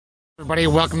Everybody,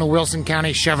 welcome to Wilson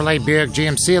County Chevrolet Buick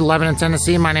GMC in Lebanon,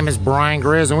 Tennessee. My name is Brian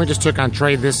Griz, and we just took on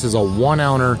trade. This is a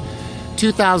one-owner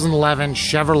 2011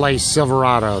 Chevrolet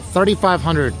Silverado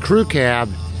 3500 Crew Cab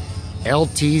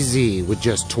LTZ with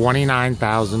just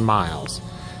 29,000 miles.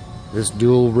 This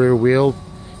dual rear wheel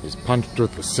is punched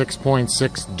with a 6.6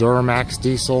 Duramax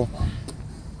diesel.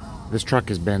 This truck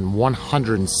has been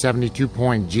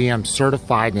 172-point GM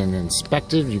certified and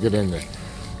inspected. You get in the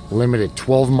limited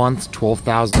 12 months,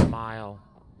 12,000 mile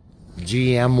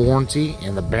GM warranty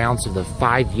and the balance of the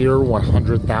 5-year,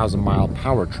 100,000 mile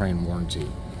powertrain warranty.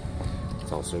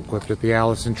 It's also equipped with the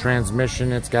Allison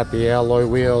transmission. It's got the alloy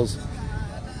wheels,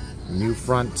 new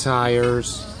front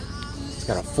tires. It's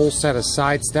got a full set of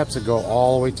side steps that go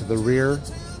all the way to the rear.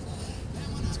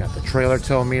 It's got the trailer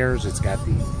tow mirrors. It's got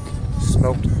the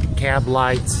smoked cab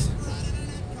lights.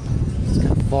 It's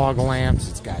got fog lamps.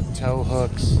 It's got tow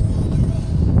hooks.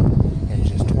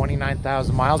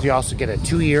 29,000 miles. You also get a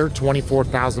 2-year,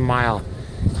 24,000 mile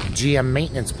GM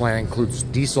maintenance plan. It includes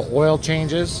diesel oil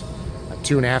changes, a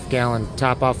 2.5 gallon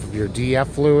top off of your DF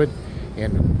fluid,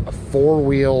 and a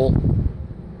 4-wheel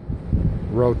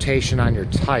rotation on your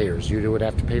tires. You would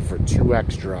have to pay for 2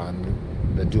 extra on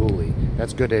the dually.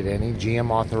 That's good at any GM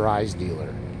authorized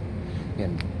dealer.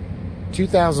 In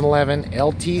 2011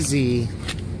 LTZ,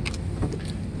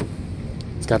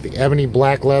 it's got the ebony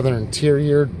black leather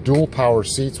interior, dual power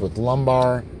seats with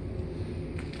lumbar,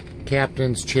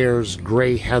 captain's chairs,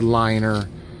 gray headliner.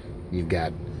 You've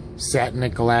got satin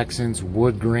nickel accents,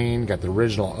 wood grain, got the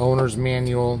original owner's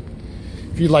manual.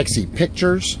 If you'd like to see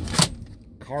pictures,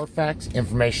 Carfax,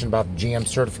 information about the GM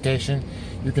certification,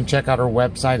 you can check out our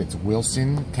website. It's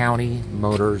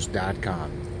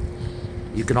wilsoncounty.motors.com.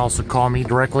 You can also call me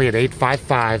directly at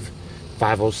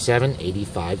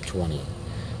 855-507-8520.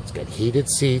 It's got heated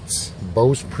seats,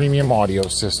 BOSE premium audio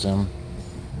system.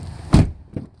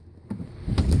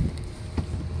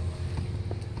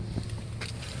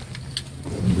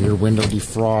 Rear window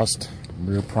defrost,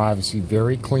 rear privacy,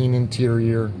 very clean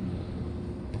interior.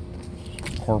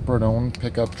 Corporate owned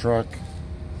pickup truck.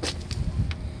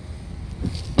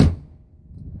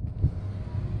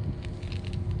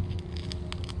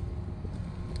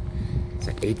 It's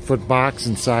an 8-foot box.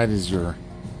 Inside is your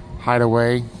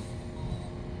hideaway.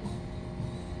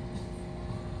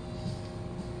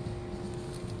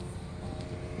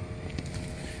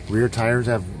 Rear tires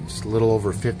have just a little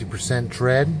over 50%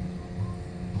 tread.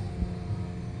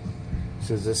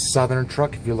 This is a Southern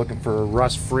truck. If you're looking for a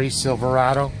rust-free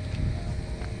Silverado,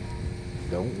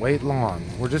 don't wait long.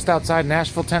 We're just outside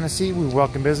Nashville, Tennessee. We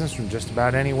welcome business from just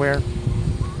about anywhere.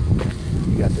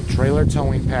 You got the trailer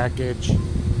towing package.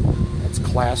 That's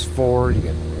class 4. You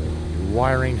get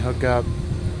wiring hookup.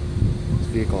 This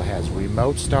vehicle has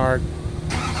remote start.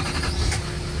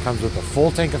 Comes with a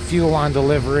full tank of fuel on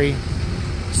delivery.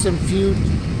 Some few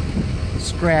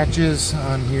scratches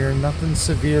on here, nothing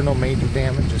severe, no major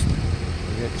damage, just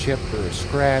a chip or a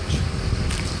scratch.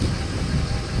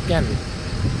 Again,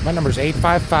 my number is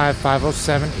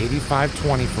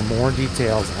 855-507-8520 for more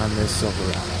details on this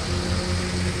Silverado.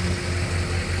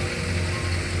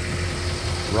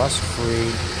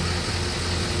 Rust-free,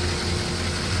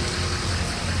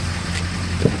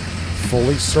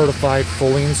 fully certified,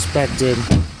 fully inspected.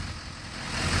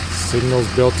 Signals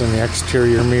built in the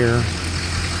exterior mirror.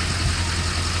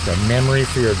 Got memory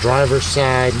for your driver's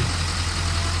side.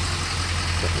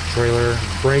 Got the trailer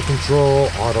brake control,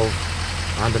 auto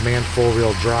on-demand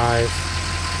 4-wheel drive.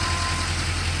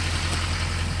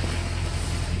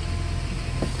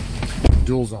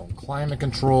 Dual zone climate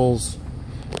controls.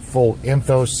 Full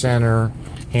info center.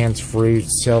 Hands-free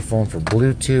cell phone for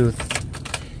Bluetooth.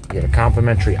 You get a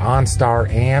complimentary ONSTAR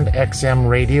and XM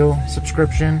radio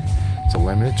subscription. It's a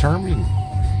limited term. You can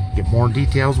get more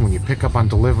details when you pick up on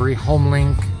delivery. Home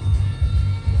link.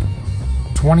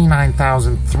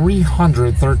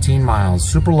 29,313 miles.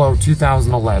 Super low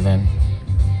 2011.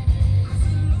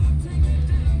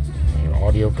 Your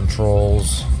audio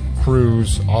controls,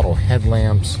 cruise, auto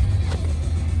headlamps,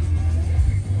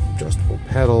 adjustable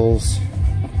pedals,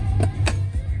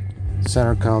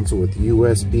 center console with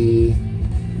USB,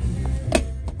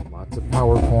 lots of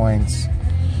power points.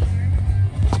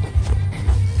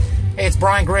 Hey, it's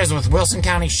Brian Griz with Wilson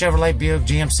County Chevrolet Buick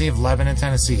GMC of Lebanon,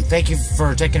 Tennessee. Thank you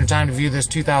for taking the time to view this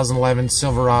 2011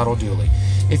 Silverado dually.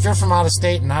 If you're from out of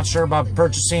state and not sure about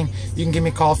purchasing, you can give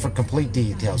me a call for complete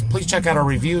details. Please check out our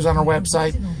reviews on our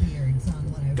website.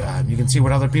 You can see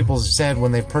what other people have said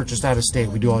when they've purchased out of state.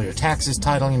 We do all your taxes,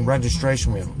 titling,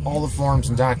 registration. We have all the forms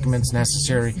and documents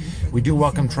necessary. We do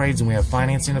welcome trades, and we have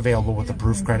financing available with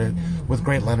approved credit with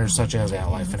great lenders such as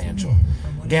Ally Financial.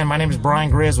 Again, my name is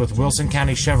Brian Griz with Wilson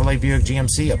County Chevrolet Buick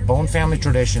GMC, a Bone family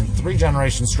tradition, 3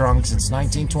 generations strong since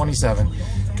 1927.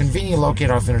 Conveniently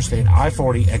located off Interstate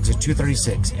I-40, exit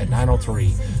 236 at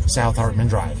 903 South Hartman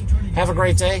Drive. Have a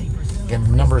great day. Again,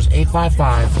 the number is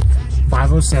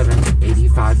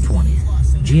 855-507-8520.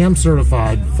 GM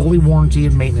certified, fully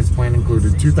warranted, maintenance plan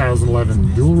included,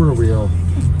 2011 dual rear wheel,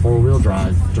 4-wheel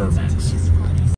drive Duramax.